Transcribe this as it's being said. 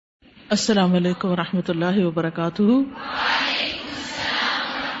السلام علیکم ورحمۃ اللہ وبرکاتہ.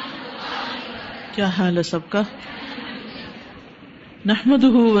 کیا حال ہے سب کا؟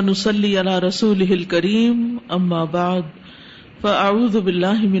 نحمده ونصلی علی رسولہ الکریم، اما بعد فاعوذ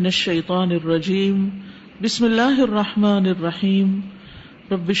باللہ من الشیطان الرجیم. بسم اللہ الرحمن الرحیم.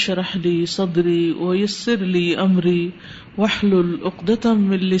 رب اشرح لی صدری ویسر لی امری واحلل عقدۃ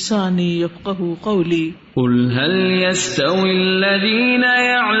من لسانی یفقهوا قولی. قل هل يستوي الذين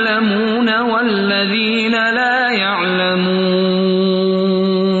يعلمون والذين لا يعلمون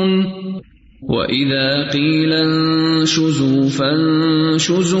وإذا قيل انشزوا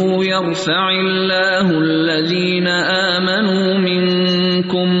فانشزوا يرفع الله الذين آمنوا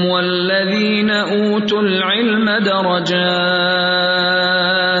منكم والذين أوتوا العلم درجات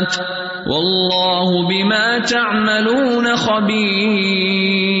والله بما تعملون خبير.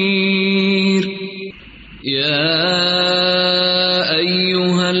 يا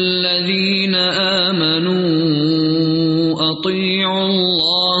أيها الذين آمنوا أطيعوا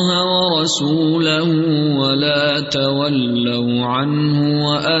الله ورسوله ولا تولوا عنه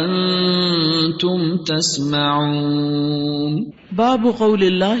وأنتم تسمعون. باب قول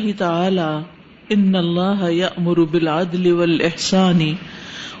اللہ تعالی ان اللہ یأمر بالعدل والإحسان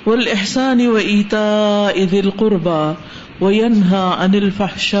وإيتاء ذی القربى وینہا عن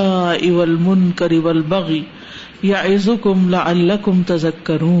الفحشاء والمنکر والبغی یعظکم لعلکم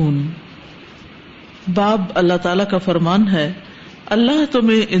تذکرون. باب اللہ تعالیٰ کا فرمان ہے، اللہ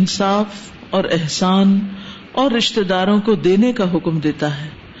تمہیں انصاف اور احسان اور رشتہ داروں کو دینے کا حکم دیتا ہے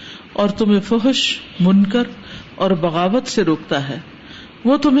اور تمہیں فحش، منکر اور بغاوت سے روکتا ہے.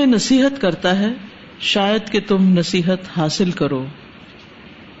 وہ تمہیں نصیحت کرتا ہے شاید کہ تم نصیحت حاصل کرو.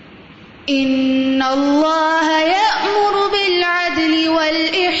 ان اللہ یأمر بالعدل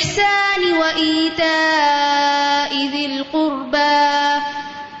والإحسان وإیتاء ذی القربى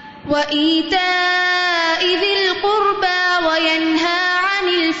وینہا عن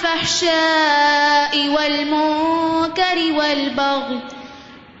الفحشاء والمنکر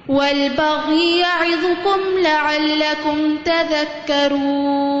والبغی یعظکم لعلکم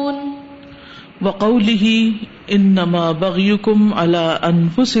تذکرون. وقولہ انما بغیکم علی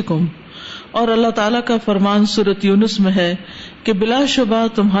انفسکم، اور اللہ تعالیٰ کا فرمان سورۃ یونس میں ہے کہ بلا شبہ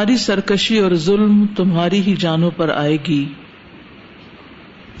تمہاری سرکشی اور ظلم تمہاری ہی جانوں پر آئے گی.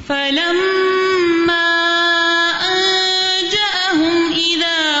 فَلَمَّا أَنجَأَهُمْ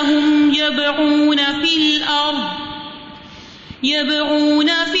إِذَا هُمْ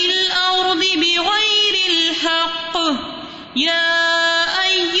يَبْغُونَ فِي الْأَرْضِ بِغَيْرِ الْحَقِّ يَا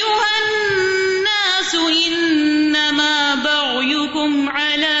أَيُّهَا النَّاسُ إِنَّمَا بَغْيُكُمْ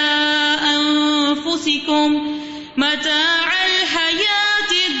عَلَىٰ أَنفُسِكُمْ مَتَاعَ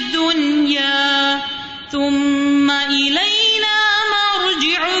الْحَيَاةِ الدُّنْيَا ثُمَّ إِلَيْنَا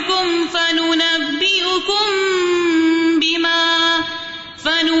مَرْجِعُكُمْ فَنُنَبِّئُكُمْ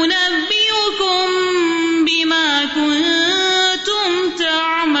بِمَا كُنتُمْ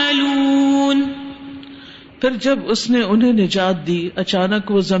تَعْمَلُونَ. پھر جب اس نے انہیں نجات دی، اچانک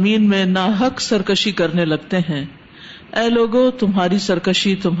وہ زمین میں ناحق سرکشی کرنے لگتے ہیں. اے لوگو، تمہاری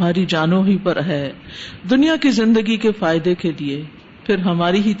سرکشی تمہاری جانوں ہی پر ہے، دنیا کی زندگی کے فائدے کے لیے، پھر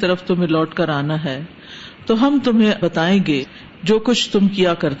ہماری ہی طرف تمہیں لوٹ کر آنا ہے تو ہم تمہیں بتائیں گے جو کچھ تم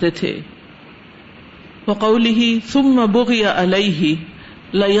کیا کرتے تھے. وقولہ ثم بغی علیہ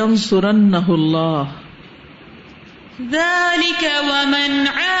لینصرنہ اللہ. ذلك ومن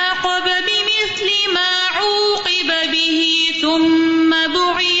عاقب بمثل ما عوقب به ثم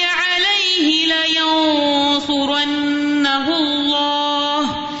بغي عليه لينصرنه الله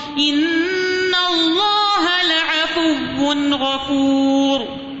إن الله لعفو غفور.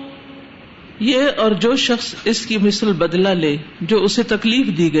 یہ اور جو شخص اس کی مثل بدلہ لے جو اسے تکلیف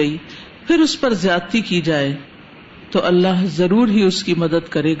دی گئی پھر اس پر زیادتی کی جائے تو اللہ ضرور ہی اس کی مدد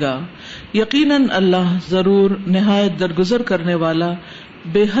کرے گا. یقیناً اللہ ضرور نہایت درگزر کرنے والا،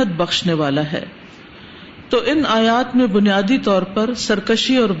 بے حد بخشنے والا ہے. تو ان آیات میں بنیادی طور پر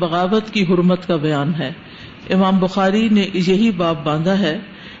سرکشی اور بغاوت کی حرمت کا بیان ہے. امام بخاری نے یہی باب باندھا ہے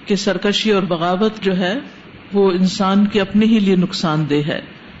کہ سرکشی اور بغاوت جو ہے وہ انسان کے اپنے ہی لیے نقصان دہ ہے.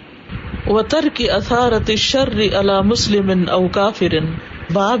 وَتَرْكِ أَثَارَةِ الشَّرِّ عَلَى مُسْلِمٍ أَوْ كَافِرٍ،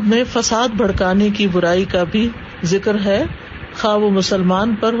 باب میں فساد بھڑکانے کی برائی کا بھی ذکر ہے، خواہ وہ مسلمان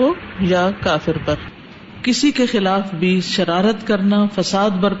پر ہو یا کافر پر. کسی کے خلاف بھی شرارت کرنا،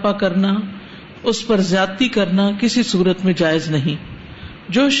 فساد برپا کرنا، اس پر زیادتی کرنا کسی صورت میں جائز نہیں.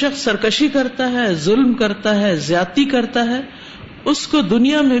 جو شخص سرکشی کرتا ہے، ظلم کرتا ہے، زیادتی کرتا ہے، اس کو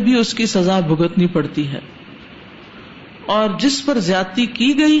دنیا میں بھی اس کی سزا بھگتنی پڑتی ہے. اور جس پر زیادتی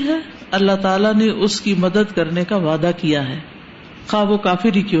کی گئی ہے اللہ تعالیٰ نے اس کی مدد کرنے کا وعدہ کیا ہے. خواہ وہ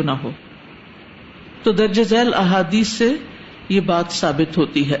کافر ہی کیوں نہ ہو. تو درج ذیل احادیث سے یہ بات ثابت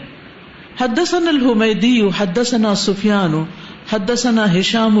ہوتی ہے. حدثنا الحمیدی حدثنا سفیان حدثنا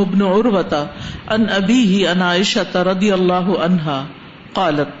ہشام بن عروۃ عن ابیہ عن عائشہ رضی اللہ عنہا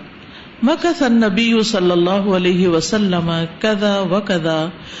قالت مکث النبی صلی اللہ علیہ وسلم کذا وکذا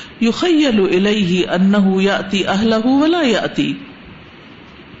یخیل الیہ انہ یأتی اہلہ ولا یأتی.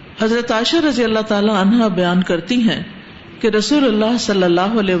 حضرت عائشہ رضی اللہ تعالی عنہا بیان کرتی ہیں کہ رسول اللہ صلی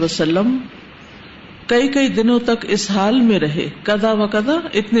اللہ علیہ وسلم کئی دنوں تک اس حال میں رہے، کذا و کذا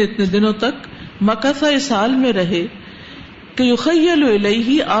اتنے دنوں تک، مکث اس حال میں رہے کہ یخیل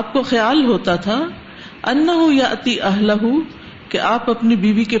الیہ آپ کو خیال ہوتا تھا، انہ یاتی اہلہ کہ آپ اپنی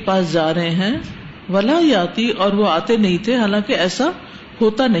بیوی کے پاس جا رہے ہیں، ولا یاتی اور وہ آتے نہیں تھے، حالانکہ ایسا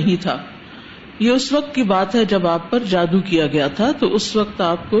ہوتا نہیں تھا. یہ اس وقت کی بات ہے جب آپ پر جادو کیا گیا تھا، تو اس وقت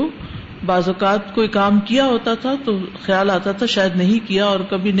آپ کو بعض اوقات کوئی کام کیا ہوتا تھا تو خیال آتا تھا شاید نہیں کیا، اور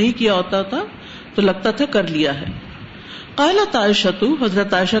کبھی نہیں کیا ہوتا تھا تو لگتا تھا کر لیا ہے. قالت عائشہ،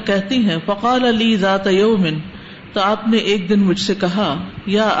 حضرت عائشہ کہتی ہیں فقال لی ذات یوم، تو آپ نے ایک دن مجھ سے کہا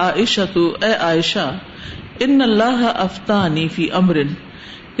یا عائشہ، اے عائشہ، ان اللہ افتانی فی امر،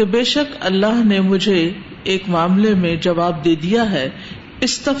 کہ بے شک اللہ نے مجھے ایک معاملے میں جواب دے دیا ہے،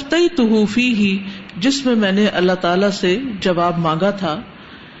 استفتیتہ فیہ، جس میں نے اللہ تعالیٰ سے جواب مانگا تھا،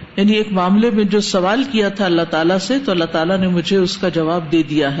 یعنی ایک معاملے میں جو سوال کیا تھا اللہ تعالیٰ سے، تو اللہ تعالیٰ نے مجھے اس کا جواب دے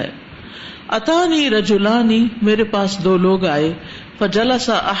دیا ہے. اتانی رجلانی، میرے پاس دو لوگ آئے، فجلس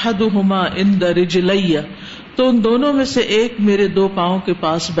احدہما عند رجلی، تو ان دونوں میں سے ایک میرے دو پاؤں کے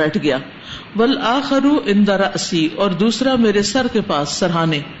پاس بیٹھ گیا، والآخر عند رأسی، اور دوسرا میرے سر کے پاس،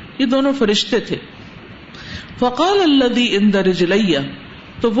 سرہانے. یہ دونوں فرشتے تھے. فقال الذی عند رجلی،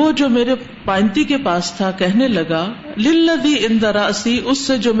 تو وہ جو میرے پائنتی کے پاس تھا کہنے لگا، للذی عند رأسی، اس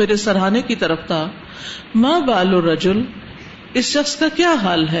سے جو میرے سرہانے کی طرف تھا، ما بال الرجل، اس شخص کا کیا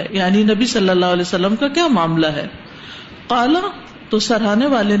حال ہے، یعنی نبی صلی اللہ علیہ وسلم کا کیا معاملہ ہے. قال، تو سرہانے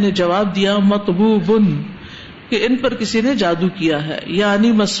والے نے جواب دیا، مطبوب، کہ ان پر کسی نے جادو کیا ہے،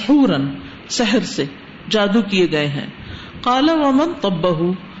 یعنی مسحورن، سحر سے جادو کیے گئے ہیں. قال ومن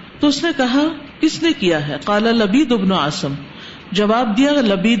طبہ، تو اس نے کہا کس نے کیا ہے. قال لبید بن عاصم، جواب دیا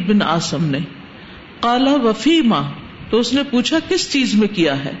لبید بن عاصم نے. قال وفیما، تو اس نے پوچھا کس چیز میں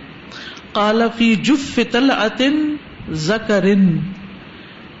کیا ہے. قال فی جف طلعۃ ذکرن،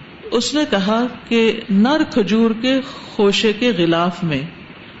 اس نے کہا کہ نر کھجور کے خوشے کے غلاف میں،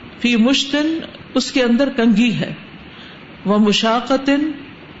 فی مشتن، اس کے اندر کنگھی ہے، وہ مشاقتن،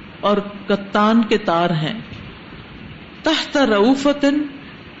 اور کتان کے تار ہیں، تحت رؤفتن،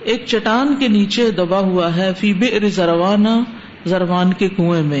 ایک چٹان کے نیچے دبا ہوا ہے، فی بئر زروانا، زروان کے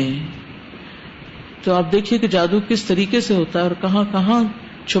کنویں میں. تو آپ دیکھیے کہ جادو کس طریقے سے ہوتا ہے اور کہاں کہاں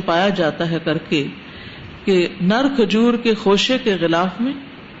چھپایا جاتا ہے کر کے، کہ نر کھجور کے خوشے کے غلاف میں،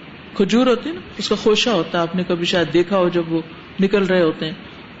 کھجور ہوتی ہے نا، اس کا خوشہ ہوتا ہے، آپ نے کبھی شاید دیکھا ہو جب وہ نکل رہے ہوتے ہیں،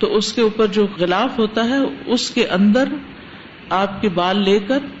 تو اس کے اوپر جو غلاف ہوتا ہے اس کے اندر آپ کے بال لے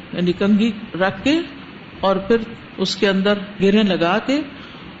کر، یعنی کنگھی رکھ کے، اور پھر اس کے اندر گرہیں لگا کے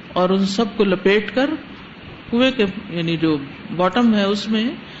اور ان سب کو لپیٹ کر کنویں کے، یعنی جو باٹم ہے اس میں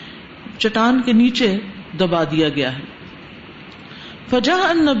چٹان کے نیچے دبا دیا گیا ہے. فجاء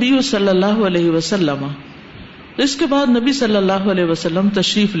النبی صلی اللہ علیہ وسلم، اس کے بعد نبی صلی اللہ علیہ وسلم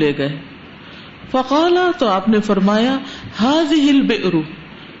تشریف لے گئے. فقال، تو آپ نے فرمایا، هذه البئر،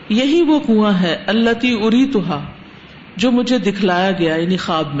 یہی وہ کنواں ہے، التي اریتها، جو مجھے دکھلایا گیا، یعنی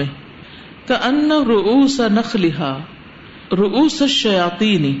خواب میں. کأن رؤوس نخلها رؤوس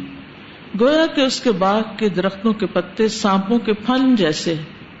الشیاطین، گویا کہ اس کے باغ کے درختوں کے پتے سانپوں کے پھن جیسے،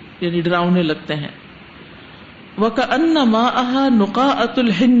 یعنی ڈراؤنے لگتے ہیں. وَكَأَنَّ مَاءَهَا نُقَاءَةُ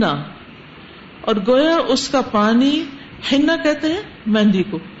الْحِنَّةِ، اور گویا اس کا پانی، حنا کہتے ہیں مہندی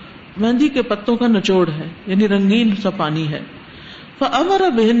کو، مہندی کے پتوں کا نچوڑ ہے، یعنی رنگین سا پانی ہے. فَأَمَرَ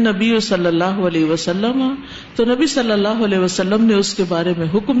بِهِ النَّبِيُّ صلی اللہ علیہ وسلم، تو نبی صلی اللہ علیہ وسلم نے اس کے بارے میں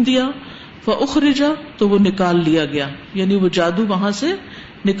حکم دیا. فَأُخْرِجَ، تو وہ نکال لیا گیا، یعنی وہ جادو وہاں سے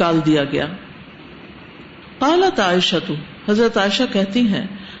نکال دیا گیا. قالت عائشہ، حضرت عائشہ کہتی ہیں،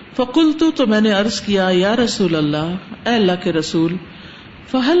 فقلت، تو میں نے عرض کیا، یا رسول اللہ، اے اللہ کے رسول،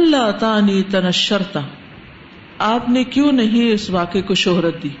 فہل اتانی تنشرتا، آپ نے کیوں نہیں اس واقعے کو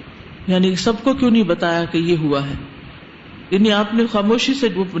شہرت دی، یعنی سب کو کیوں نہیں بتایا کہ یہ ہوا ہے، یعنی آپ نے خاموشی سے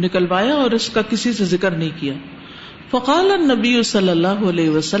نکلوایا اور اس کا کسی سے ذکر نہیں کیا. فقال النبی صلی اللہ علیہ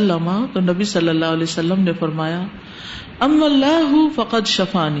وسلم، تو نبی صلی اللہ علیہ وسلم نے فرمایا، اما اللہ فقد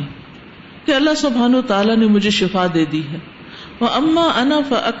شفانی، کہ اللہ سبحانہ و تعالیٰ نے مجھے شفا دے دی ہے. وَأَمَّا أَنَا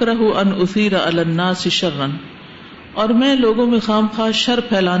فَأَكْرَهُ أَنْ أُثِيرَ عَلَى النَّاسِ شَرًّا، اور میں لوگوں میں خام خواہ شر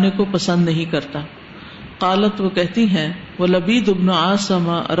پھیلانے کو پسند نہیں کرتا. قالت وہ کہتی ہیں وہ لبید بن عاصم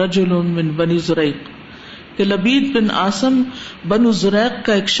رجل من بنی زریق کہ لبید بن عاصم بنو زریق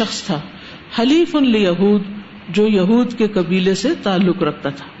کا ایک شخص تھا، حلیف لیہود جو یہود کے قبیلے سے تعلق رکھتا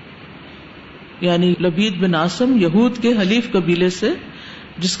تھا، یعنی لبید بن عاصم یہود کے حلیف قبیلے سے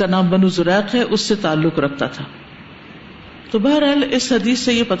جس کا نام بنو زریق ہے اس سے تعلق رکھتا تھا. تو بہرحال اس حدیث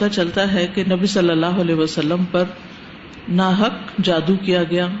سے یہ پتہ چلتا ہے کہ نبی صلی اللہ علیہ وسلم پر ناحق جادو کیا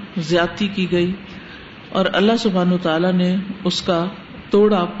گیا، زیادتی کی گئی، اور اللہ سبحانہ وتعالی نے اس کا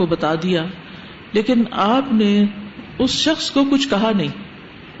توڑ آپ کو بتا دیا، لیکن آپ نے اس شخص کو کچھ کہا نہیں،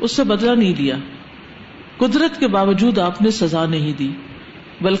 اس سے بدلہ نہیں لیا. قدرت کے باوجود آپ نے سزا نہیں دی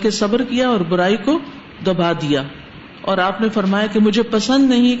بلکہ صبر کیا اور برائی کو دبا دیا. اور آپ نے فرمایا کہ مجھے پسند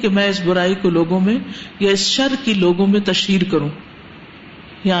نہیں کہ میں اس برائی کو لوگوں میں یا اس شر کی لوگوں میں تشہیر کروں.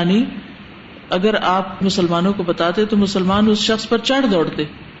 یعنی اگر آپ مسلمانوں کو بتاتے تو مسلمان اس شخص پر چڑھ دوڑتے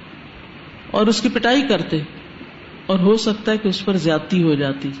اور اس کی پٹائی کرتے، اور ہو سکتا ہے کہ اس پر زیادتی ہو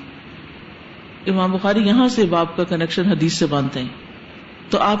جاتی. امام بخاری یہاں سے باب کا کنیکشن حدیث سے باندھتے ہیں.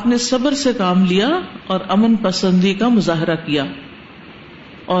 تو آپ نے صبر سے کام لیا اور امن پسندی کا مظاہرہ کیا.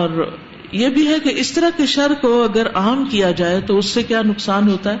 اور یہ بھی ہے کہ اس طرح کے شر کو اگر عام کیا جائے تو اس سے کیا نقصان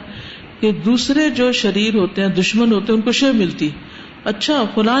ہوتا ہے کہ دوسرے جو شریر ہوتے ہیں، دشمن ہوتے ہیں، ان کو شے ملتی، اچھا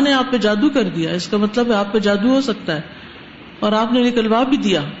فلاں نے آپ پہ جادو کر دیا، اس کا مطلب ہے آپ پہ جادو ہو سکتا ہے، اور آپ نے نکلوا بھی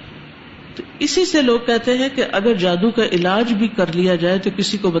دیا. تو اسی سے لوگ کہتے ہیں کہ اگر جادو کا علاج بھی کر لیا جائے تو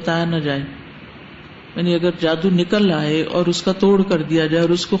کسی کو بتایا نہ جائے. یعنی اگر جادو نکل آئے اور اس کا توڑ کر دیا جائے اور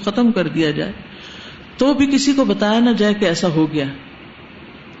اس کو ختم کر دیا جائے تو بھی کسی کو بتایا نہ جائے کہ ایسا ہو گیا.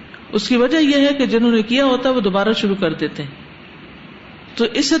 اس کی وجہ یہ ہے کہ جنہوں نے کیا ہوتا ہے وہ دوبارہ شروع کر دیتے ہیں. تو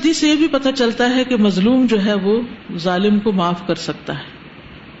اس حدیث سے یہ بھی پتہ چلتا ہے کہ مظلوم جو ہے وہ ظالم کو معاف کر سکتا ہے،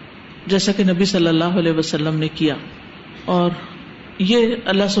 جیسا کہ نبی صلی اللہ علیہ وسلم نے کیا. اور یہ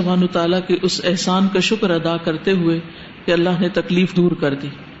اللہ سبحانہ تعالیٰ کے اس احسان کا شکر ادا کرتے ہوئے کہ اللہ نے تکلیف دور کر دی.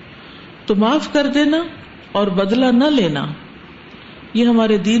 تو معاف کر دینا اور بدلہ نہ لینا یہ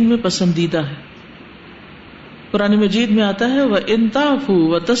ہمارے دین میں پسندیدہ ہے. قرآن مجید میں آتا ہے وَإِن تَعْفُوا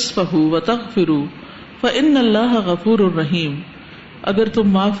وَتَصْفَحُوا وَتَغْفِرُوا فَإِنَّ اللَّهَ غَفُورٌ رَحِيمٌ. اگر تم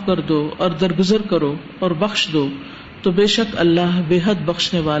معاف کر دو اور درگزر کرو اور بخش دو تو بے شک اللہ بے حد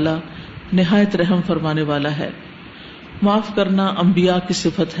بخشنے والا، نہایت رحم فرمانے والا ہے. معاف کرنا انبیاء کی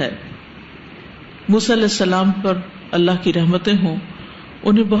صفت ہے. موسیٰ علیہ السلام پر اللہ کی رحمتیں ہوں،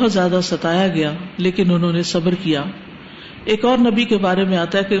 انہیں بہت زیادہ ستایا گیا لیکن انہوں نے صبر کیا. ایک اور نبی کے بارے میں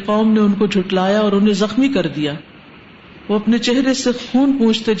آتا ہے کہ قوم نے ان کو جھٹلایا اور انہیں زخمی کر دیا. وہ اپنے چہرے سے خون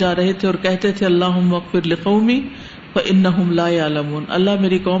پوچھتے جا رہے تھے اور کہتے تھے اللہم اغفر لقومی فانہم لا یعلمون. اللہ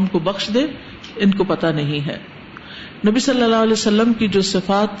میری قوم کو بخش دے، ان کو پتہ نہیں ہے. نبی صلی اللہ علیہ وسلم کی جو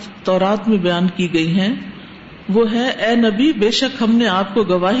صفات تورات میں بیان کی گئی ہیں وہ ہے اے نبی بے شک ہم نے آپ کو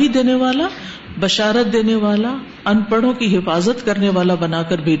گواہی دینے والا، بشارت دینے والا، ان پڑھوں کی حفاظت کرنے والا بنا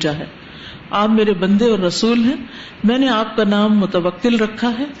کر بھیجا ہے. آپ میرے بندے اور رسول ہیں. میں نے آپ کا نام متوکل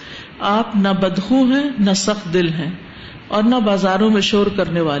رکھا ہے. آپ نہ بدخو ہیں نہ سخت دل ہیں اور نہ بازاروں میں شور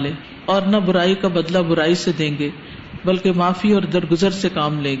کرنے والے، اور نہ برائی کا بدلہ برائی سے دیں گے بلکہ معافی اور درگزر سے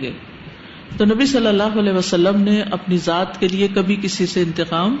کام لیں گے. تو نبی صلی اللہ علیہ وسلم نے اپنی ذات کے لیے کبھی کسی سے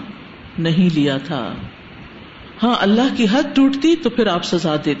انتقام نہیں لیا تھا. ہاں اللہ کی حد ٹوٹتی تو پھر آپ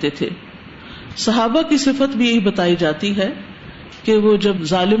سزا دیتے تھے. صحابہ کی صفت بھی یہی بتائی جاتی ہے کہ وہ جب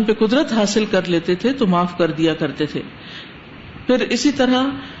ظالم پہ قدرت حاصل کر لیتے تھے تو معاف کر دیا کرتے تھے. پھر اسی طرح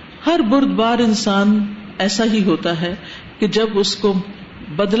ہر بردبار انسان ایسا ہی ہوتا ہے کہ جب اس کو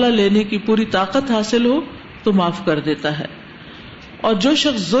بدلہ لینے کی پوری طاقت حاصل ہو تو معاف کر دیتا ہے. اور جو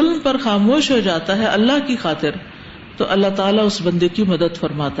شخص ظلم پر خاموش ہو جاتا ہے اللہ کی خاطر تو اللہ تعالیٰ اس بندے کی مدد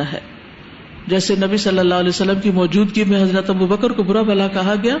فرماتا ہے. جیسے نبی صلی اللہ علیہ وسلم کی موجودگی میں حضرت ابوبکر کو برا بھلا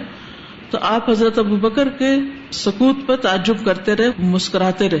کہا گیا تو آپ حضرت ابوبکر کے سکوت پر تعجب کرتے رہے،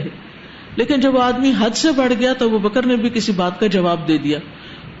 مسکراتے رہے. لیکن جب وہ آدمی حد سے بڑھ گیا تو ابوبکر نے بھی کسی بات کا جواب دے دیا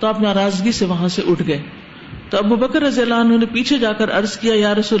تو آپ ناراضگی سے وہاں سے اٹھ گئے. تو ابوبکر رضی اللہ عنہ نے پیچھے جا کر عرض کیا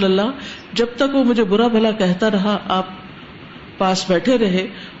یا رسول اللہ، جب تک وہ مجھے برا بھلا کہتا رہا آپ پاس بیٹھے رہے،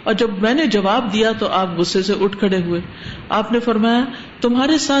 اور جب میں نے جواب دیا تو آپ غصے سے اٹھ کھڑے ہوئے. آپ نے فرمایا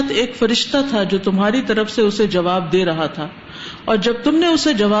تمہارے ساتھ ایک فرشتہ تھا جو تمہاری طرف سے اسے جواب دے رہا تھا، اور جب تم نے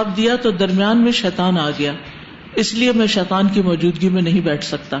اسے جواب دیا تو درمیان میں شیطان آ گیا، اس لیے میں شیطان کی موجودگی میں نہیں بیٹھ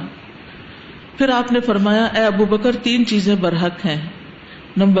سکتا. پھر آپ نے فرمایا اے ابوبکر 3 چیزیں برحق ہیں.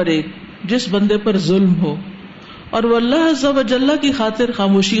 نمبر 1، جس بندے پر ظلم ہو اور وہ اللہ عز و جل کی خاطر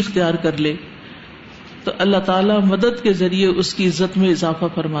خاموشی اختیار کر لے تو اللہ تعالیٰ مدد کے ذریعے اس کی عزت میں اضافہ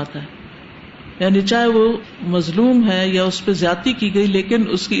فرماتا ہے. یعنی چاہے وہ مظلوم ہے یا اس پہ زیادتی کی گئی لیکن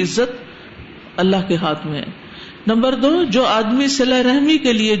اس کی عزت اللہ کے ہاتھ میں ہے. نمبر 2، جو آدمی صلہ رحمی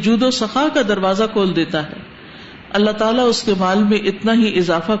کے لیے جود و سخا کا دروازہ کھول دیتا ہے اللہ تعالیٰ اس کے مال میں اتنا ہی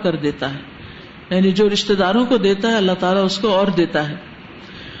اضافہ کر دیتا ہے، یعنی جو رشتہ داروں کو دیتا ہے اللہ تعالیٰ اس کو اور دیتا ہے۔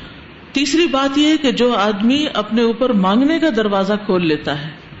 تیسری بات یہ ہے کہ جو آدمی اپنے اوپر مانگنے کا دروازہ کھول لیتا ہے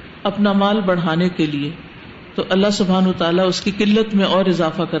اپنا مال بڑھانے کے لیے تو اللہ سبحانہ وتعالیٰ اس کی قلت میں اور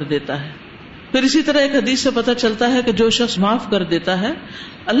اضافہ کر دیتا ہے۔ پھر اسی طرح ایک حدیث سے پتہ چلتا ہے کہ جو شخص معاف کر دیتا ہے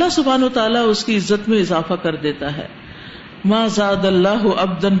اللہ سبحانہ وتعالیٰ اس کی عزت میں اضافہ کر دیتا ہے۔ ما زاد اللہ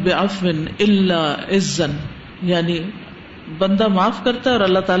عبدا بعفو الا عزا، یعنی بندہ معاف کرتا ہے اور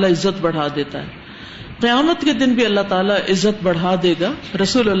اللہ تعالیٰ عزت بڑھا دیتا ہے۔ قیامت کے دن بھی اللہ تعالیٰ عزت بڑھا دے گا۔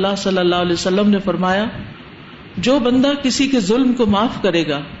 رسول اللہ صلی اللہ علیہ وسلم نے فرمایا جو بندہ کسی کے ظلم کو معاف کرے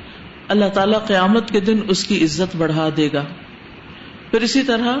گا اللہ تعالیٰ قیامت کے دن اس کی عزت بڑھا دے گا۔ پھر اسی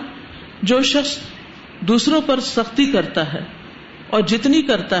طرح جو شخص دوسروں پر سختی کرتا ہے اور جتنی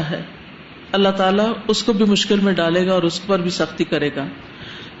کرتا ہے اللہ تعالیٰ اس کو بھی مشکل میں ڈالے گا اور اس پر بھی سختی کرے گا۔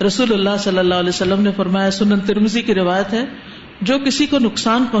 رسول اللہ صلی اللہ علیہ وسلم نے فرمایا، سنن ترمذی کی روایت ہے، جو کسی کو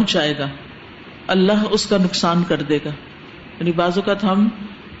نقصان پہنچائے گا اللہ اس کا نقصان کر دے گا۔ یعنی بعض اوقات ہم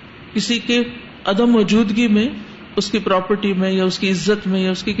کسی کے عدم موجودگی میں اس کی پراپرٹی میں یا اس کی عزت میں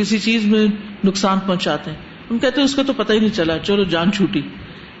یا اس کی کسی چیز میں نقصان پہنچاتے ہیں، ہم کہتے ہیں اس کو تو پتہ ہی نہیں چلا، چلو جان چھوٹی،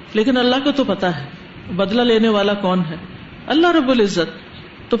 لیکن اللہ کو تو پتا ہے بدلہ لینے والا کون ہے، اللہ رب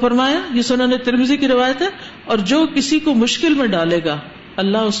العزت۔ تو فرمایا، یہ سنن ترمذی کی روایت ہے، اور جو کسی کو مشکل میں ڈالے گا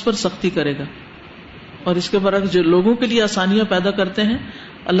اللہ اس پر سختی کرے گا، اور اس کے برعکس جو لوگوں کے لیے آسانیاں پیدا کرتے ہیں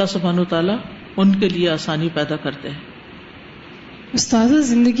اللہ سبحانہ وتعالیٰ ان کے لیے آسانی پیدا کرتے ہیں۔ استاذہ،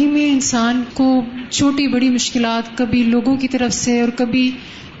 زندگی میں انسان کو چھوٹی بڑی مشکلات کبھی لوگوں کی طرف سے اور کبھی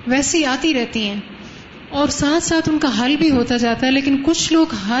ویسی آتی رہتی ہیں، اور ساتھ ساتھ ان کا حل بھی ہوتا جاتا ہے، لیکن کچھ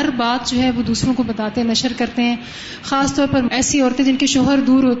لوگ ہر بات جو ہے وہ دوسروں کو بتاتے ہیں، نشر کرتے ہیں، خاص طور پر ایسی عورتیں جن کے شوہر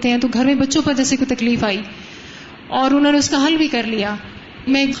دور ہوتے ہیں، تو گھر میں بچوں پر جیسے کوئی تکلیف آئی اور انہوں نے اس کا حل بھی کر لیا۔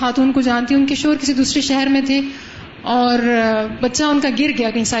 میں ایک خاتون کو جانتی ہوں، ان کے شوہر کسی دوسرے شہر میں تھے اور بچہ ان کا گر گیا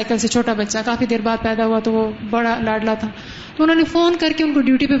کہیں سائیکل سے، چھوٹا بچہ کافی دیر بعد پیدا ہوا تو وہ بڑا لاڈلا تھا، تو انہوں نے فون کر کے ان کو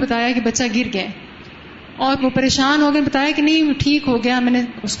ڈیوٹی پہ بتایا کہ بچہ گر گیا، اور وہ پریشان ہو گئے، بتایا کہ نہیں ٹھیک ہو گیا، میں نے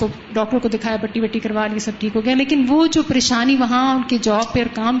اس کو ڈاکٹر کو دکھایا، پٹی وٹی کروا لی، سب ٹھیک ہو گیا، لیکن وہ جو پریشانی وہاں ان کے جاب پہ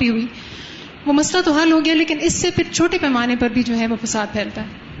اور کام بھی ہوئی، وہ مسئلہ تو حل ہو گیا، لیکن اس سے پھر چھوٹے پیمانے پر بھی جو ہے وہ فساد پھیلتا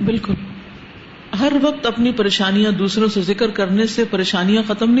ہے۔ بالکل، ہر وقت اپنی پریشانیاں دوسروں سے ذکر کرنے سے پریشانیاں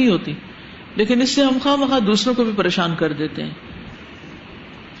ختم نہیں ہوتی، لیکن اس سے ہم خواہ مخواہ دوسروں کو بھی پریشان کر دیتے ہیں۔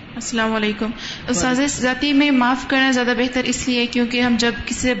 السلام علیکم استاذ، ذاتی میں معاف کرنا زیادہ بہتر اس لیے کیونکہ ہم جب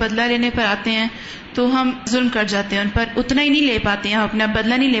کسی سے بدلہ لینے پر آتے ہیں تو ہم ظلم کر جاتے ہیں ان پر، اتنا ہی نہیں لے پاتے ہیں، ہم اپنا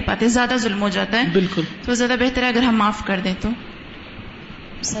بدلہ نہیں لے پاتے، زیادہ ظلم ہو جاتا ہے۔ بالکل، تو زیادہ بہتر ہے اگر ہم معاف کر دیں تو۔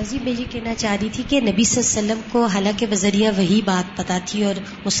 سازی میں یہ کہنا چاہ رہی تھی کہ نبی صلی اللہ علیہ وسلم کو حالانکہ بذریعہ وہی بات پتہ تھی اور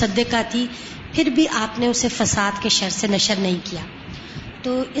مصدقہ تھی، پھر بھی آپ نے اسے فساد کے شر سے نشر نہیں کیا،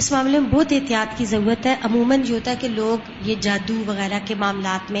 تو اس معاملے میں بہت احتیاط کی ضرورت ہے۔ عموماً یہ ہوتا ہے کہ لوگ یہ جادو وغیرہ کے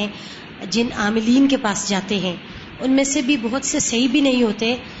معاملات میں جن عاملین کے پاس جاتے ہیں ان میں سے بھی بہت سے صحیح بھی نہیں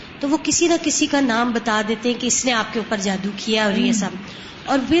ہوتے، تو وہ کسی نہ کسی کا نام بتا دیتے ہیں کہ اس نے آپ کے اوپر جادو کیا اور یہ سب،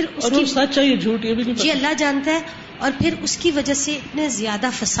 اور پھر اس کی سچ ہے یہ جھوٹ یہ بھی نہیں پتا، جی اللہ جانتا ہے، اور پھر اس کی وجہ سے اتنے زیادہ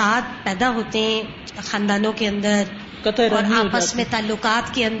فساد پیدا ہوتے ہیں خاندانوں کے اندر اور آپس میں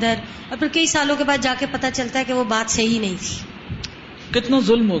تعلقات کے اندر، اور پھر کئی سالوں کے بعد جا کے پتہ چلتا ہے کہ وہ بات صحیح نہیں تھی، کتنا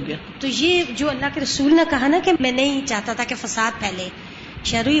ظلم ہو گیا۔ تو یہ جو اللہ کے رسول نے کہا نا کہ میں نہیں چاہتا تھا کہ فساد پھیلے،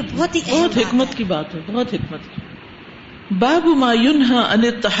 شہرو یہ بہت ہی بہت حکمت کی بات ہے، بہت حکمت کی۔ باب ما ینہی عن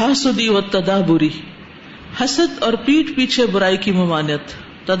التحاسد والتدابر، حسد اور پیٹھ پیچھے برائی کی ممانعت۔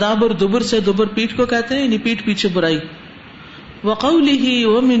 تدابر دبر سے، دبر پیٹھ کو کہتے ہیں، یعنی پیٹھ پیچھے برائی۔ وقولہ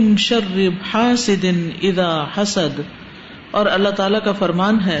ومن شر حاسد اذا حسد، اور اللہ تعالیٰ کا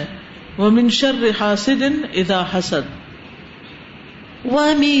فرمان ہے ومن شر حاسد اذا حسد،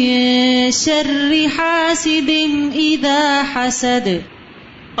 وَمِن شَرِّ حَاسِدٍ إِذَا حَسَدَ،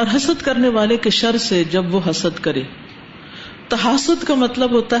 اور حسد کرنے والے کے شر سے جب وہ حسد کرے۔ تحاسد کا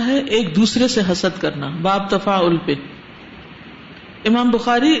مطلب ہوتا ہے ایک دوسرے سے حسد کرنا، باب تفاعل پہ۔ امام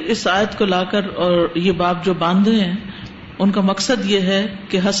بخاری اس آیت کو لا کر اور یہ باب جو باندھے ہیں ان کا مقصد یہ ہے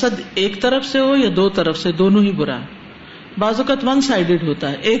کہ حسد ایک طرف سے ہو یا دو طرف سے، دونوں ہی برا ہے۔ بعض اوقات ون سائیڈڈ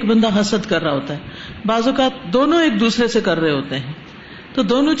ہوتا ہے، ایک بندہ حسد کر رہا ہوتا ہے، بعض اوقات دونوں ایک دوسرے سے کر رہے ہوتے ہیں، تو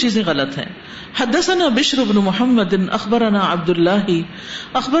دونوں چیزیں غلط ہیں۔ حدثنا بشر بن محمد اخبرنا عبد الله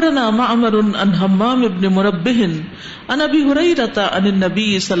اخبرنا معمر عن حمام بن منبه عن ابي هريره عن النبي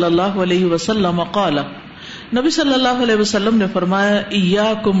صلی اللہ علیہ وسلم قال، نبی صلی اللہ علیہ وسلم نے فرمایا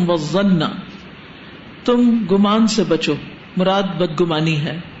ایاکم والظن، تم گمان سے بچو، مراد بدگمانی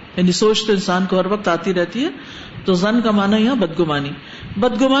ہے، یعنی سوچ تو انسان کو ہر وقت آتی رہتی ہے، تو ظن کا معنی یہاں بدگمانی،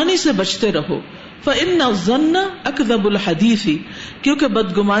 بدگمانی سے بچتے رہو۔ فإن الظن اکذب الحدیث، کیونکہ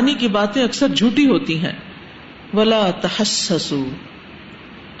بدگمانی کی باتیں اکثر جھوٹی ہوتی ہیں. ولا تحسسوا،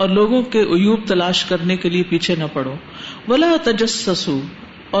 اور لوگوں کے عیوب تلاش کرنے کے لیے پیچھے نہ پڑو. ولا تجسسوا،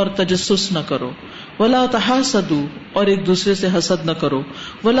 اور تجسس نہ کرو. ولا تحاسدوا، اور ایک دوسرے سے حسد نہ کرو.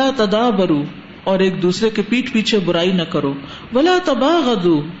 ولا تدابروا، اور ایک دوسرے کے پیٹھ پیچھے برائی نہ کرو. ولا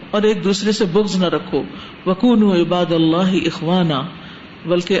تباغضوا، اور ایک دوسرے سے بغض نہ رکھو. وکونوا عباد اللہ اخوانا،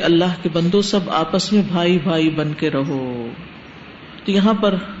 بلکہ اللہ کے بندوں سب آپس میں بھائی بھائی بن کے رہو. تو یہاں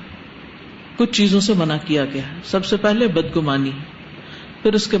پر کچھ چیزوں سے منع کیا گیا ہے. سب سے پہلے بدگمانی،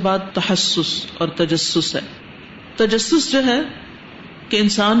 پھر اس کے بعد تحسس اور تجسس ہے. تجسس جو ہے کہ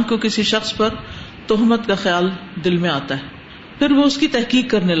انسان کو کسی شخص پر تہمت کا خیال دل میں آتا ہے، پھر وہ اس کی تحقیق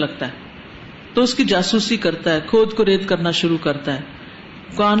کرنے لگتا ہے، تو اس کی جاسوسی کرتا ہے، کھود کو ریت کرنا شروع کرتا ہے،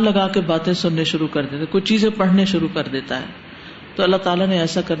 کان لگا کے باتیں سننے شروع کر دیتا ہے، کچھ چیزیں پڑھنے شروع کر دیتا ہے. تو اللہ تعالیٰ نے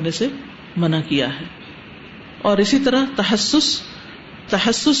ایسا کرنے سے منع کیا ہے. اور اسی طرح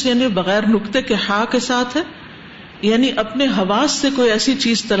تحسس یعنی بغیر نقطے کے ہاں کے ساتھ ہے، یعنی اپنے حواس سے کوئی ایسی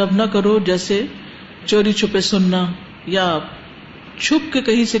چیز طلب نہ کرو جیسے چوری چھپے سننا، یا چھپ کے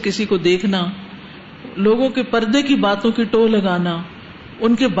کہیں سے کسی کو دیکھنا، لوگوں کے پردے کی باتوں کی ٹو لگانا،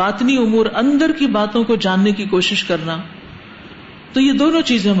 ان کے باطنی امور اندر کی باتوں کو جاننے کی کوشش کرنا. تو یہ دونوں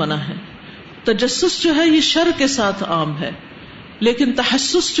چیزیں منع ہیں. تجسس جو ہے یہ شر کے ساتھ عام ہے، لیکن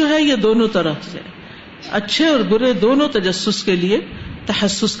تحسس جو ہے یہ دونوں طرح سے، اچھے اور برے دونوں تجسس کے لیے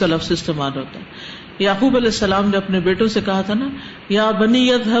تحسس کا لفظ استعمال ہوتا ہے. یعقوب علیہ السلام نے اپنے بیٹوں سے کہا تھا نا، یا بنی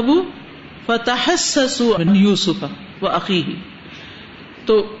یذهبوا فتحسسوا من یوسف واخیہ.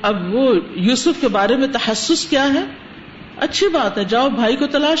 تو اب وہ یوسف کے بارے میں تحسس کیا ہے؟ اچھی بات ہے، جاؤ بھائی کو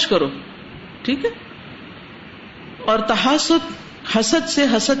تلاش کرو، ٹھیک ہے. اور تحاسد، حسد سے،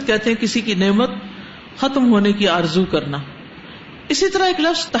 حسد کہتے ہیں کسی کی نعمت ختم ہونے کی آرزو کرنا. اسی طرح ایک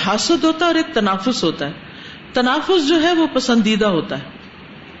لفظ تحاسد ہوتا ہے اور ایک تنافس ہوتا ہے. تنافس جو ہے وہ پسندیدہ ہوتا ہے،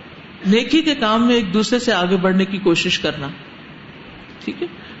 نیکی کے کام میں ایک دوسرے سے آگے بڑھنے کی کوشش کرنا، ٹھیک ہے.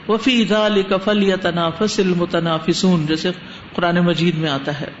 وفی ذلک فلیتنافس المتنافسون، جیسے قرآن مجید میں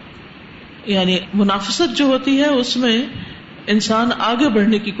آتا ہے. یعنی منافست جو ہوتی ہے اس میں انسان آگے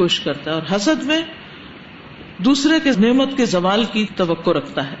بڑھنے کی کوشش کرتا ہے، اور حسد میں دوسرے کے نعمت کے زوال کی توقع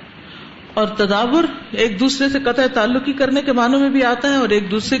رکھتا ہے. اور تدابر ایک دوسرے سے قطع تعلقی کرنے کے معنوں میں بھی آتا ہے، اور ایک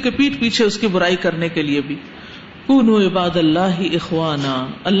دوسرے کے پیٹھ پیچھے اس کی برائی کرنے کے لیے بھی. کونوا عباد اللہ اخوانا،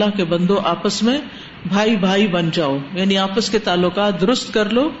 اللہ کے بندو آپس میں بھائی بھائی بن جاؤ، یعنی آپس کے تعلقات درست کر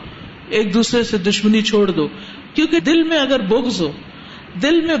لو، ایک دوسرے سے دشمنی چھوڑ دو. کیونکہ دل میں اگر بغض ہو،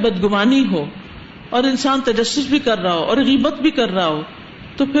 دل میں بدگمانی ہو، اور انسان تجسس بھی کر رہا ہو اور غیبت بھی کر رہا ہو،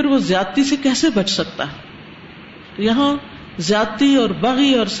 تو پھر وہ زیادتی سے کیسے بچ سکتا ہے؟ یہاں زیادتی اور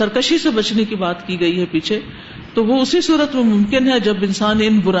بغی اور سرکشی سے بچنے کی بات کی گئی ہے پیچھے. تو وہ اسی صورت میں ممکن ہے جب انسان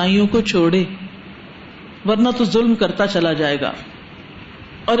ان برائیوں کو چھوڑے، ورنہ تو ظلم کرتا چلا جائے گا.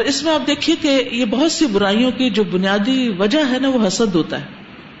 اور اس میں آپ دیکھیے کہ یہ بہت سی برائیوں کی جو بنیادی وجہ ہے نا وہ حسد ہوتا ہے.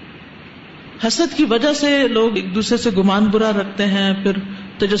 حسد کی وجہ سے لوگ ایک دوسرے سے گمان برا رکھتے ہیں، پھر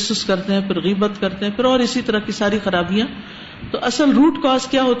تجسس کرتے ہیں، پھر غیبت کرتے ہیں، پھر اور اسی طرح کی ساری خرابیاں. تو اصل روٹ کاز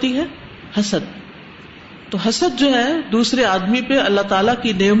کیا ہوتی ہے؟ حسد. تو حسد جو ہے دوسرے آدمی پہ اللہ تعالیٰ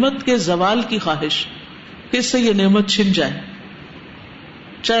کی نعمت کے زوال کی خواہش، کہ اس سے یہ نعمت چھن جائے،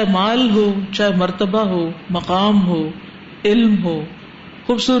 چاہے مال ہو، چاہے مرتبہ ہو، مقام ہو، علم ہو،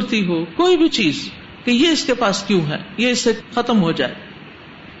 خوبصورتی ہو، کوئی بھی چیز، کہ یہ اس کے پاس کیوں ہے، یہ اس سے ختم ہو جائے.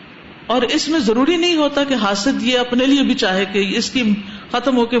 اور اس میں ضروری نہیں ہوتا کہ حاسد یہ اپنے لیے بھی چاہے کہ اس کی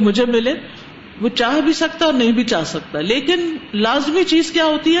ختم ہو کے مجھے ملے. وہ چاہ بھی سکتا اور نہیں بھی چاہ سکتا، لیکن لازمی چیز کیا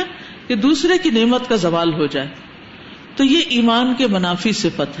ہوتی ہے کہ دوسرے کی نعمت کا زوال ہو جائے. تو یہ ایمان کے منافی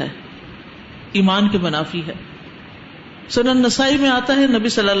صفت ہے، ایمان کے منافی ہے. سنن نسائی میں آتا ہے، نبی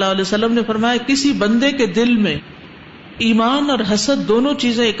صلی اللہ علیہ وسلم نے فرمایا کسی بندے کے دل میں ایمان اور حسد دونوں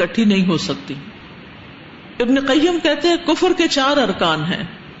چیزیں اکٹھی نہیں ہو سکتی. ابن قیم کہتے ہیں کفر کے 4 ارکان ہیں: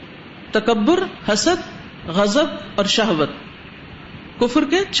 تکبر، حسد، غضب اور شہوت. کفر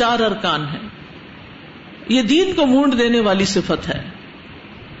کے 4 ارکان ہیں. یہ دین کو مونڈ دینے والی صفت ہے.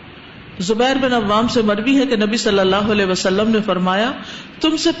 زبیر بن عوام سے مروی ہے کہ نبی صلی اللہ علیہ وسلم نے فرمایا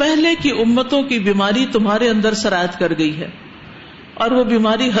تم سے پہلے کی امتوں کی بیماری تمہارے اندر سرایت کر گئی ہے، اور وہ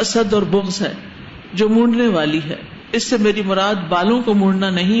بیماری حسد اور بغض ہے جو مونڈنے والی ہے. اس سے میری مراد بالوں کو مونڈنا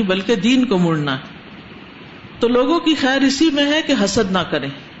نہیں بلکہ دین کو مونڈنا ہے. تو لوگوں کی خیر اسی میں ہے کہ حسد نہ کریں.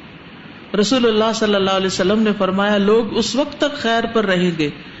 رسول اللہ صلی اللہ علیہ وسلم نے فرمایا لوگ اس وقت تک خیر پر رہیں گے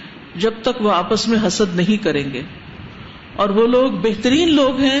جب تک وہ آپس میں حسد نہیں کریں گے، اور وہ لوگ بہترین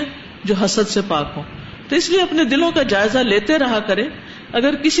لوگ ہیں جو حسد سے پاک ہوں. تو اس لیے اپنے دلوں کا جائزہ لیتے رہا کریں.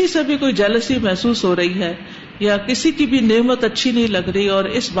 اگر کسی سے بھی کوئی جیلسی محسوس ہو رہی ہے یا کسی کی بھی نعمت اچھی نہیں لگ رہی اور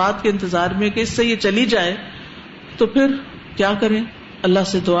اس بات کے انتظار میں کہ اس سے یہ چلی جائے، تو پھر کیا کریں؟ اللہ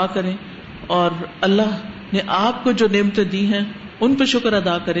سے دعا کریں اور اللہ نے آپ کو جو نعمتیں دی ہیں ان پہ شکر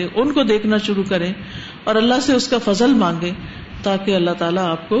ادا کریں، ان کو دیکھنا شروع کریں اور اللہ سے اس کا فضل مانگیں، تاکہ اللہ تعالیٰ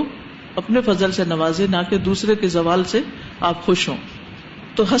آپ کو اپنے فضل سے نوازے، نہ کہ دوسرے کے زوال سے آپ خوش ہوں۔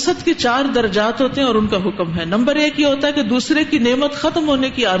 تو حسد کے 4 درجات ہوتے ہیں اور ان کا حکم ہے۔ نمبر 1 یہ ہوتا ہے کہ دوسرے کی نعمت ختم ہونے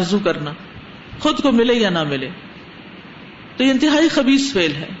کی آرزو کرنا، خود کو ملے یا نہ ملے، تو یہ انتہائی خبیث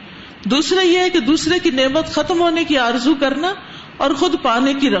فعل ہے۔ دوسرا یہ ہے کہ دوسرے کی نعمت ختم ہونے کی آرزو کرنا اور خود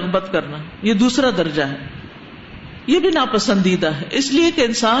پانے کی رغبت کرنا، یہ دوسرا درجہ ہے، یہ بھی ناپسندیدہ ہے، اس لیے کہ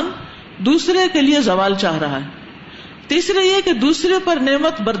انسان دوسرے کے لیے زوال چاہ رہا ہے۔ تیسرا یہ کہ دوسرے پر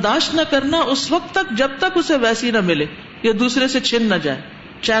نعمت برداشت نہ کرنا اس وقت تک جب تک اسے ویسی نہ ملے یا دوسرے سے چھن نہ جائے،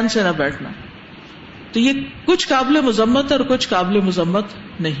 چین سے نہ بیٹھنا، تو یہ کچھ قابل مذمت اور کچھ قابل مذمت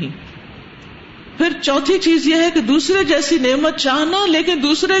نہیں۔ پھر چوتھی چیز یہ ہے کہ دوسرے جیسی نعمت چاہنا لیکن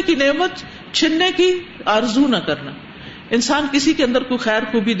دوسرے کی نعمت چھننے کی آرزو نہ کرنا۔ انسان کسی کے اندر کوئی خیر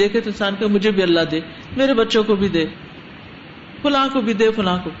خوبی دیکھے تو انسان کہ مجھے بھی اللہ دے، میرے بچوں کو بھی دے، فلاں کو بھی دے،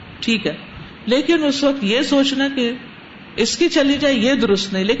 فلاں کو، ٹھیک ہے، لیکن اس وقت یہ سوچنا کہ اس کی چلی جائے یہ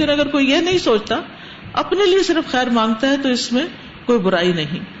درست نہیں۔ لیکن اگر کوئی یہ نہیں سوچتا، اپنے لیے صرف خیر مانگتا ہے، تو اس میں کوئی برائی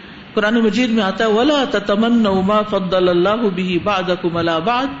نہیں۔ قرآن مجید میں آتا ہے وَلَا تَتَمَنَّوْا مَا فَضَّلَ اللَّهُ بِهِ بَعْضَكُمْ عَلَىٰ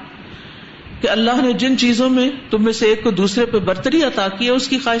بَعْضٍ، کہ اللہ نے جن چیزوں میں تم میں سے ایک کو دوسرے پہ برتری عطا کی ہے اس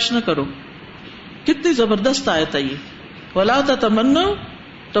کی خواہش نہ کرو۔ کتنی زبردست آیت ہے یہ، وَلَا تَتَمَنَّوْا،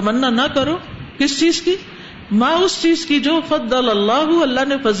 تمنا نہ کرو کس چیز کی، ما اس چیز کی جو فضل اللہ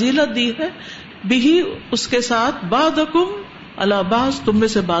نے فضیلت دی ہے، بھی اس کے ساتھ، بعضکم علی بعض، تم میں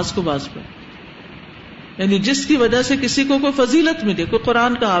سے بعض کو بعض پر، یعنی جس کی وجہ سے کسی کو کوئی فضیلت ملے، کوئی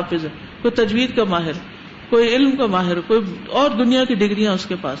قرآن کا حافظ ہے، کوئی تجوید کا ماہر، کوئی علم کا ماہر، کوئی اور دنیا کی ڈگریاں اس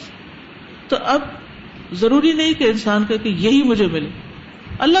کے پاس، تو اب ضروری نہیں کہ انسان کا کہ یہی مجھے ملے،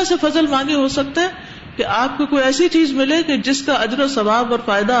 اللہ سے فضل مانگے، ہو سکتا ہے کہ آپ کو کوئی ایسی چیز ملے کہ جس کا اجر و ثواب اور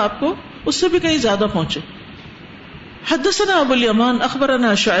فائدہ آپ کو اس سے بھی کہیں زیادہ پہنچے۔ حدثنا ابو الیمان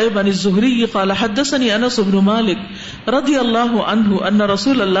اخبرنا شعیب عن الزہری قال حدثني انس بن مالک رضی اللہ عنہ ان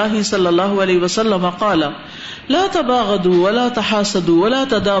رسول اللہ صلی اللہ علیہ وسلم قال لا تباغضوا ولا تحاسدوا ولا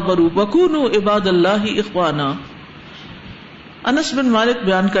تدابروا وكونوا عباد اللہ اخوانا۔ انس بن مالک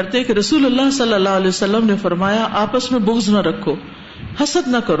بیان کرتے ہیں کہ رسول اللہ صلی اللہ علیہ وسلم نے فرمایا آپس میں بغض نہ رکھو، حسد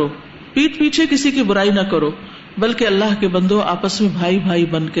نہ کرو، پیٹ پیچھے کسی کی برائی نہ کرو، بلکہ اللہ کے بندو آپس میں بھائی بھائی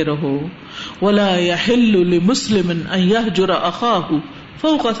بن کے رہو۔ ولا يحل لمسلم ان يهجر اخاه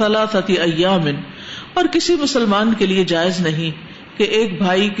فوق 3 ایام، اور کسی مسلمان کے لیے جائز نہیں کہ ایک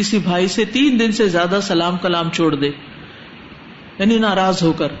بھائی کسی بھائی سے 3 دن سے زیادہ سلام کلام چھوڑ دے، یعنی ناراض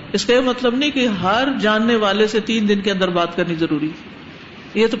ہو کر۔ اس کا یہ مطلب نہیں کہ ہر جاننے والے سے 3 دن کے اندر بات کرنی ضروری،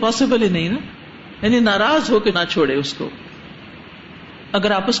 یہ تو پاسبل ہی نہیں نا، یعنی ناراض ہو کے نہ چھوڑے اس کو۔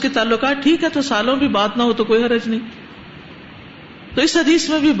 اگر آپس کے تعلقات ٹھیک ہے تو سالوں بھی بات نہ ہو تو کوئی حرج نہیں۔ تو اس حدیث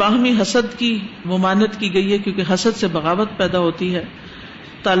میں بھی باہمی حسد کی ممانعت کی گئی ہے، کیونکہ حسد سے بغاوت پیدا ہوتی ہے،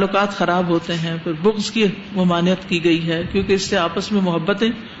 تعلقات خراب ہوتے ہیں۔ پھر بغض کی ممانعت کی گئی ہے، کیونکہ اس سے آپس میں محبتیں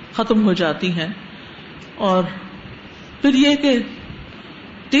ختم ہو جاتی ہیں۔ اور پھر یہ کہ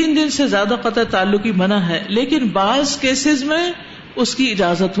 3 دن سے زیادہ قطع تعلقی منع ہے، لیکن بعض کیسز میں اس کی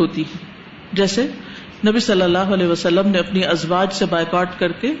اجازت ہوتی ہے، جیسے نبی صلی اللہ علیہ وسلم نے اپنی ازواج سے بائیکاٹ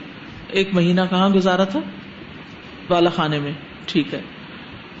کر کے 1 مہینہ کہاں گزارا تھا؟ بالا خانے میں، ٹھیک ہے،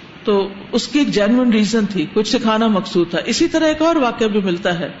 تو اس کی ایک جینوئن ریزن تھی، کچھ سکھانا مقصود تھا۔ اسی طرح ایک اور واقعہ بھی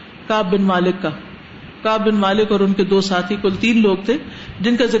ملتا ہے کعب بن مالک کا۔ کعب بن مالک اور ان کے 2 ساتھی، کل 3 لوگ تھے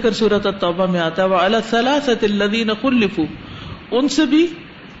جن کا ذکر سورۃ التوبہ میں آتا ہے، وَعَلَى الثَّلَاثَةِ الَّذِينَ خُلِّفُوا، ان سے بھی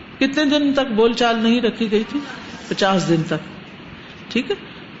کتنے دن تک بول چال نہیں رکھی گئی تھی؟ 50 دن تک، ٹھیک ہے۔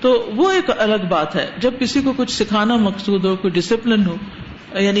 تو وہ ایک الگ بات ہے، جب کسی کو کچھ سکھانا مقصود ہو، کوئی ڈسپلن ہو،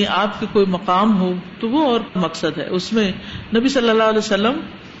 یعنی آپ کے کوئی مقام ہو، تو وہ اور مقصد ہے۔ اس میں نبی صلی اللہ علیہ وسلم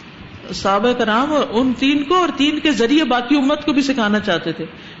صحابہ کرام اور ان 3 کو اور 3 کے ذریعے باقی امت کو بھی سکھانا چاہتے تھے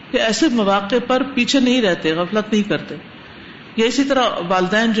کہ ایسے مواقع پر پیچھے نہیں رہتے، غفلت نہیں کرتے۔ یا اسی طرح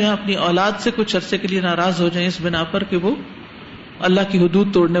والدین جو ہیں اپنی اولاد سے کچھ عرصے کے لیے ناراض ہو جائیں اس بنا پر کہ وہ اللہ کی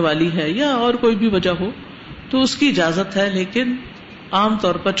حدود توڑنے والی ہے یا اور کوئی بھی وجہ ہو، تو اس کی اجازت ہے، لیکن عام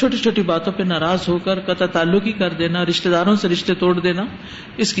طور پر چھوٹی چھوٹی باتوں پہ ناراض ہو کر قطع تعلقی کر دینا، رشتہ داروں سے رشتے توڑ دینا،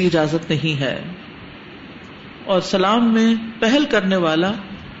 اس کی اجازت نہیں ہے۔ اور سلام میں پہل کرنے والا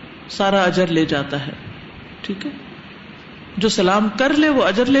سارا اجر لے جاتا ہے، ٹھیک ہے، جو سلام کر لے وہ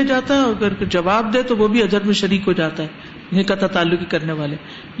اجر لے جاتا ہے، اگر جواب دے تو وہ بھی اجر میں شریک ہو جاتا ہے، یہ قطع تعلقی کرنے والے۔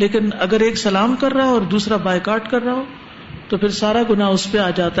 لیکن اگر ایک سلام کر رہا ہو اور دوسرا بائیکاٹ کر رہا ہو تو پھر سارا گناہ اس پہ آ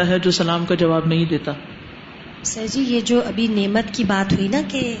جاتا ہے جو سلام کا جواب نہیں دیتا۔ سر جی، یہ جو ابھی نعمت کی بات ہوئی نا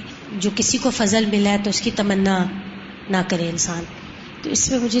کہ جو کسی کو فضل ملا ہے تو اس کی تمنا نہ کرے انسان. تو اس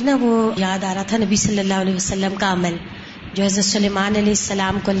میں مجھے نا وہ یاد آ رہا تھا نبی صلی اللہ علیہ وسلم کا عمل جو حضرت سلیمان علیہ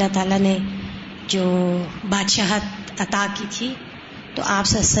السلام کو اللہ تعالیٰ نے جو بادشاہت عطا کی تھی، تو آپ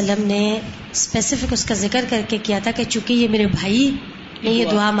صلی اللہ علیہ وسلم نے اسپیسیفک اس کا ذکر کر کے کیا تھا کہ چونکہ یہ میرے بھائی نے یہ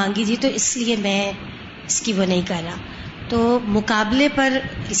دعا مانگی تھی تو اس لیے میں اس کی وہ نہیں کر رہا. تو مقابلے پر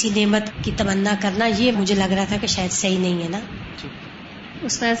کسی نعمت کی تمنا کرنا یہ مجھے لگ رہا تھا کہ شاید صحیح نہیں ہے نا.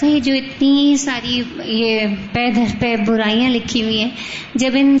 استاذہ یہ جو اتنی ساری یہ پے در پہ برائیاں لکھی ہوئی ہیں،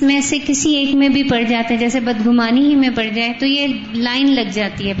 جب ان میں سے کسی ایک میں بھی پڑ جاتے ہیں، جیسے بدگمانی ہی میں پڑ جائے تو یہ لائن لگ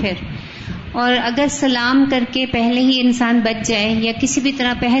جاتی ہے پھر. اور اگر سلام کر کے پہلے ہی انسان بچ جائے یا کسی بھی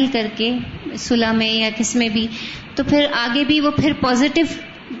طرح پہل کر کے صلح میں یا کس میں بھی، تو پھر آگے بھی وہ پھر پازیٹیو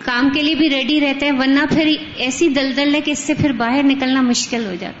کام کے لیے بھی ریڈی رہتے ہیں، ورنہ پھر ایسی دلدل ہے کہ اس سے پھر باہر نکلنا مشکل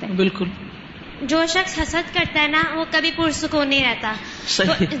ہو جاتا ہے. بالکل. جو شخص حسد کرتا ہے نا وہ کبھی پرسکون نہیں رہتا.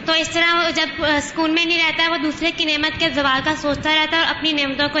 تو اس طرح وہ جب سکون میں نہیں رہتا ہے وہ دوسرے کی نعمت کے زوال کا سوچتا رہتا ہے اور اپنی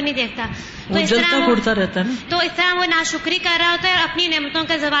نعمتوں کو نہیں دیکھتا. تو اس طرح اڑتا رہتا ہے نا. تو اس طرح وہ ناشکری کر رہا ہوتا ہے اور اپنی نعمتوں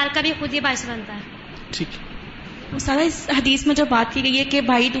کے زوال کا بھی خود ہی باعث بنتا ہے. ٹھیک. سارا اس حدیث میں جو بات کی گئی ہے کہ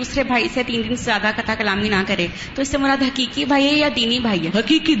بھائی دوسرے بھائی سے 3 دن سے زیادہ قطع کلامی نہ کرے، تو اس سے مراد حقیقی بھائی ہے یا دینی بھائی ہے؟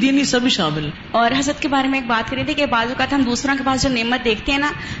 حقیقی دینی سبھی شامل. اور حسد کے بارے میں ایک بات کری تھی کہ بعض اوقات ہم دوسروں کے پاس جو نعمت دیکھتے ہیں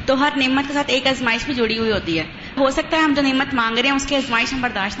نا، تو ہر نعمت کے ساتھ ایک آزمائش بھی جڑی ہوئی ہوتی ہے. ہو سکتا ہے ہم جو نعمت مانگ رہے ہیں اس کی آزمائش ہم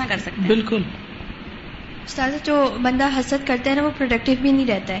برداشت نہ کر سکتے. بالکل. استاذ جو بندہ حسد کرتا ہے نا وہ پروڈکٹیو بھی نہیں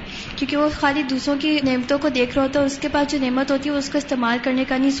رہتا ہے، کیونکہ وہ خالی دوسروں کی نعمتوں کو دیکھ رہا ہوتا ہے اور اس کے پاس جو نعمت ہوتی ہے اس کو استعمال کرنے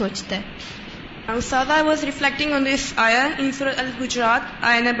کا نہیں سوچتا ہے. Ustadha, I was reflecting on this ayah in Surah Al-Hujurat,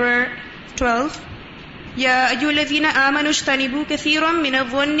 ayah number 12. Ya ayyuhallazina amanu ijtanibu kathiran min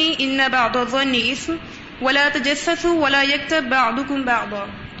adh-dhanni inna ba'da adh-dhanni ithm wa la tajassasu wa la yaktab ba'dukum ba'da.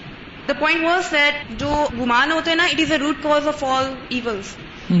 The point was that جو گمان ہوتے ہیں نا, it is a root cause of all evils.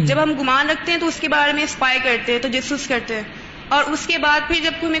 جب ہم گمان رکھتے ہیں تو اس کے بارے میں اسپائی کرتے ہیں, تجسس کرتے ہیں, اور اس کے بعد پھر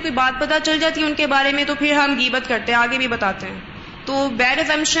جب ہمیں کوئی بات پتہ چل جاتی ہے ان کے بارے میں تو پھر ہم غیبت کرتے ہیں, آگے بھی بتاتے ہیں. تو bed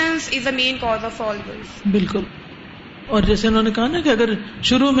assumptions is the main cause of all evils. بالکل. اور جیسے انہوں نے کہا نا کہ اگر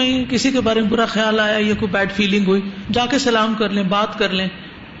شروع میں ہی کسی کے بارے میں برا خیال آیا یا کوئی بیڈ فیلنگ ہوئی, جا کے سلام کر لیں, بات کر لیں,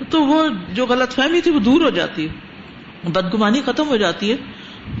 تو وہ جو غلط فہمی تھی وہ دور ہو جاتی ہے, بدگمانی ختم ہو جاتی ہے,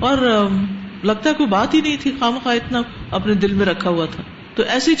 اور لگتا ہے کوئی بات ہی نہیں تھی, خامخواہ اتنا اپنے دل میں رکھا ہوا تھا. تو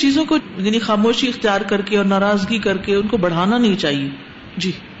ایسی چیزوں کو یعنی خاموشی اختیار کر کے اور ناراضگی کر کے ان کو بڑھانا نہیں چاہیے.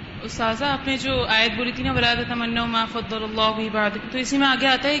 جی استاذہ آپ نے جو آیت بولی تھی نا وَلَا تَتَمَنَّوْا مَا فَضَّلَ اللَّهُ بِهِ بَعْضَكُمْ, تو اسی میں آگے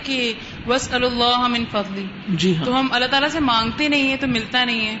آتا ہے کہ وَاسْأَلُوا اللَّهَ مِن فَضْلِهِ. جی ہاں. تو ہم اللہ تعالیٰ سے مانگتے نہیں ہیں تو ملتا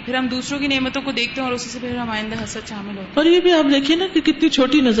نہیں ہے, پھر ہم دوسروں کی نعمتوں کو دیکھتے ہیں اور اسی سے پھر ہمارے اندر حسد شامل ہوتا ہے. اور یہ بھی آپ دیکھیے نا کہ کتنی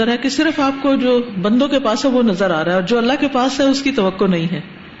چھوٹی نظر ہے کہ صرف آپ کو جو بندوں کے پاس ہے وہ نظر آ رہا ہے اور جو اللہ کے پاس ہے اس کی توقع نہیں ہے.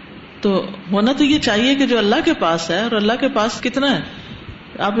 تو ہونا تو یہ چاہیے کہ جو اللہ کے پاس ہے, اور اللہ کے پاس کتنا ہے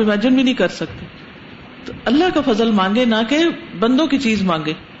آپ امیجن بھی نہیں کر سکتے. تو اللہ کا فضل مانگے, نہ کہ بندوں کی چیز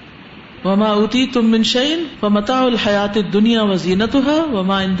مانگے. وما اوتیتم من شیء فمتاع الحیات الدنیا وزینتها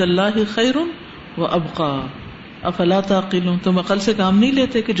وما عند اللہ خیر وابقی افلا تعقلون. تم عقل سے کام نہیں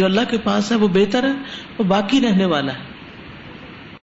لیتے کہ جو اللہ کے پاس ہے وہ بہتر ہے, وہ باقی رہنے والا ہے.